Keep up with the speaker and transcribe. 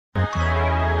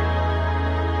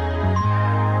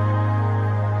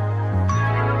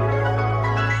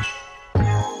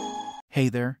Hey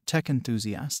there, tech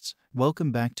enthusiasts.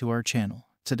 Welcome back to our channel.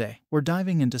 Today, we're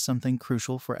diving into something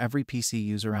crucial for every PC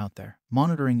user out there: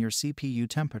 monitoring your CPU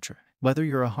temperature. Whether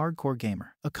you're a hardcore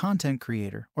gamer, a content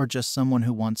creator, or just someone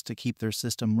who wants to keep their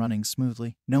system running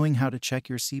smoothly, knowing how to check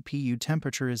your CPU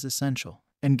temperature is essential.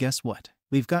 And guess what?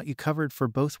 We've got you covered for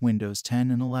both Windows 10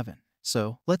 and 11.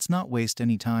 So, let's not waste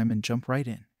any time and jump right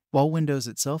in. While Windows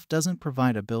itself doesn't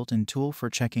provide a built-in tool for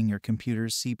checking your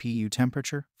computer's CPU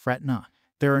temperature, fret not.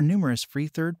 There are numerous free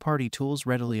third-party tools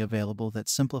readily available that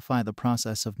simplify the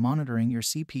process of monitoring your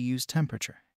CPU's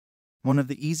temperature. One of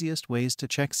the easiest ways to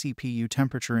check CPU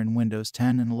temperature in Windows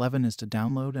 10 and 11 is to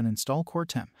download and install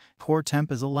CoreTemp.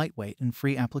 CoreTemp is a lightweight and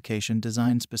free application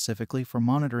designed specifically for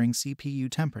monitoring CPU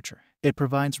temperature. It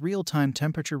provides real-time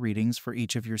temperature readings for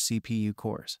each of your CPU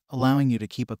cores, allowing you to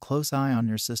keep a close eye on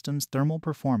your system's thermal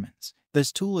performance.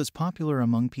 This tool is popular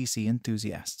among PC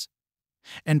enthusiasts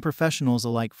and professionals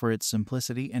alike for its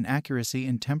simplicity and accuracy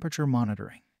in temperature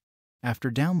monitoring.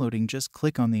 After downloading, just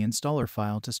click on the installer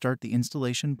file to start the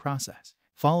installation process.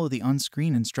 Follow the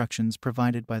on-screen instructions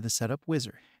provided by the setup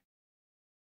wizard.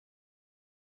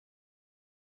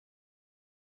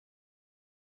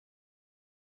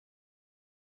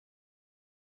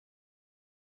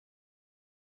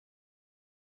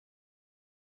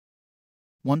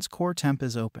 Once CoreTemp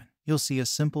is open, you'll see a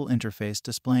simple interface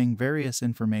displaying various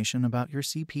information about your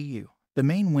CPU. The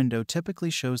main window typically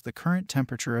shows the current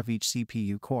temperature of each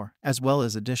CPU core, as well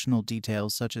as additional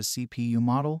details such as CPU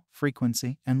model,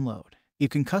 frequency, and load. You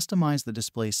can customize the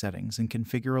display settings and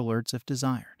configure alerts if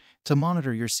desired. To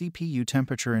monitor your CPU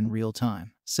temperature in real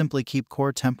time, simply keep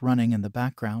CoreTemp running in the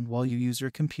background while you use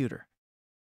your computer.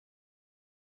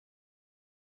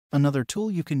 Another tool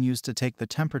you can use to take the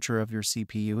temperature of your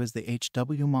CPU is the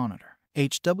HWMonitor.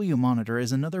 HWMonitor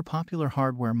is another popular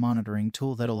hardware monitoring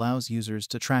tool that allows users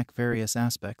to track various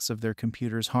aspects of their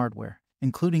computer's hardware,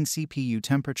 including CPU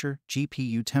temperature,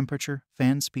 GPU temperature,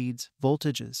 fan speeds,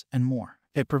 voltages, and more.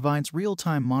 It provides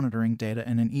real-time monitoring data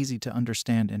in an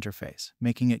easy-to-understand interface,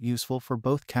 making it useful for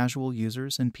both casual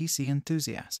users and PC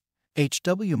enthusiasts.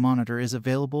 HWMonitor is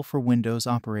available for Windows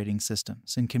operating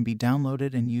systems and can be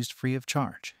downloaded and used free of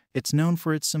charge. It's known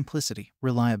for its simplicity,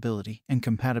 reliability, and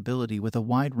compatibility with a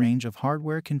wide range of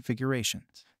hardware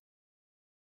configurations.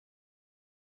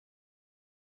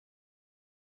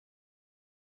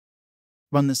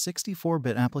 Run the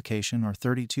 64-bit application or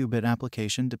 32-bit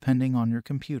application depending on your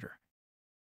computer.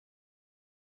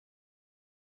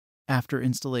 After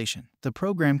installation, the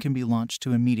program can be launched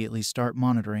to immediately start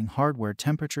monitoring hardware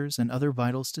temperatures and other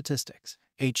vital statistics.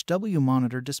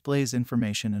 HWMonitor displays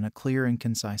information in a clear and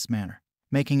concise manner,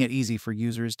 making it easy for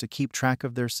users to keep track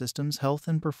of their system's health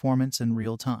and performance in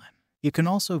real time. You can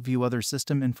also view other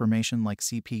system information like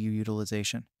CPU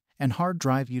utilization and hard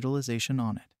drive utilization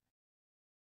on it.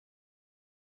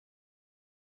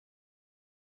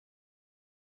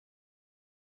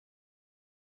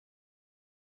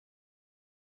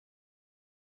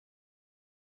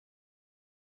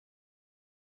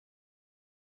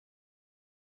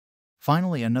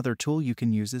 Finally, another tool you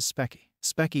can use is Specky.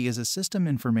 Specky is a system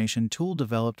information tool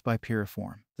developed by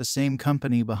Piriform, the same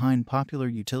company behind popular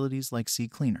utilities like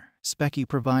CCleaner. Specky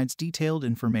provides detailed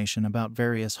information about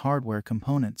various hardware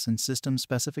components and system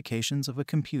specifications of a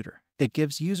computer. It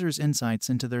gives users insights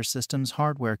into their system's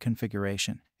hardware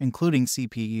configuration, including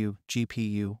CPU,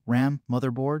 GPU, RAM,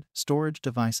 motherboard, storage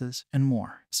devices, and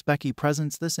more. Specky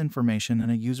presents this information in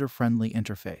a user-friendly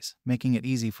interface, making it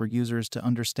easy for users to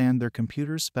understand their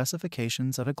computer's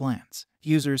specifications at a glance.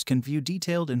 Users can view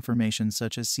detailed information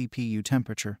such as CPU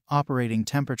temperature, operating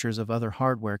temperatures of other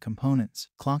hardware components,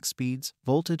 clock speeds,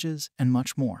 voltages, and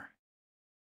much more.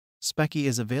 Specky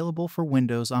is available for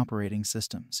Windows operating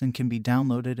systems and can be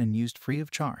downloaded and used free of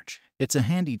charge. It's a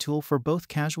handy tool for both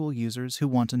casual users who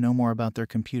want to know more about their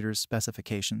computer's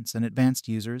specifications and advanced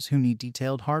users who need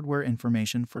detailed hardware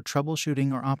information for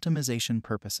troubleshooting or optimization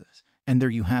purposes. And there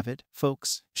you have it,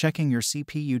 folks. Checking your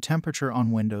CPU temperature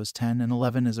on Windows 10 and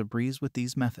 11 is a breeze with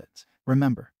these methods.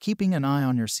 Remember, keeping an eye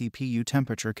on your CPU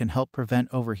temperature can help prevent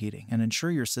overheating and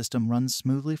ensure your system runs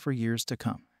smoothly for years to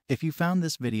come. If you found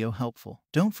this video helpful,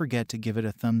 don't forget to give it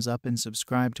a thumbs up and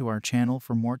subscribe to our channel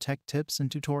for more tech tips and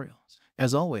tutorials.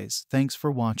 As always, thanks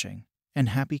for watching, and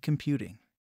happy computing.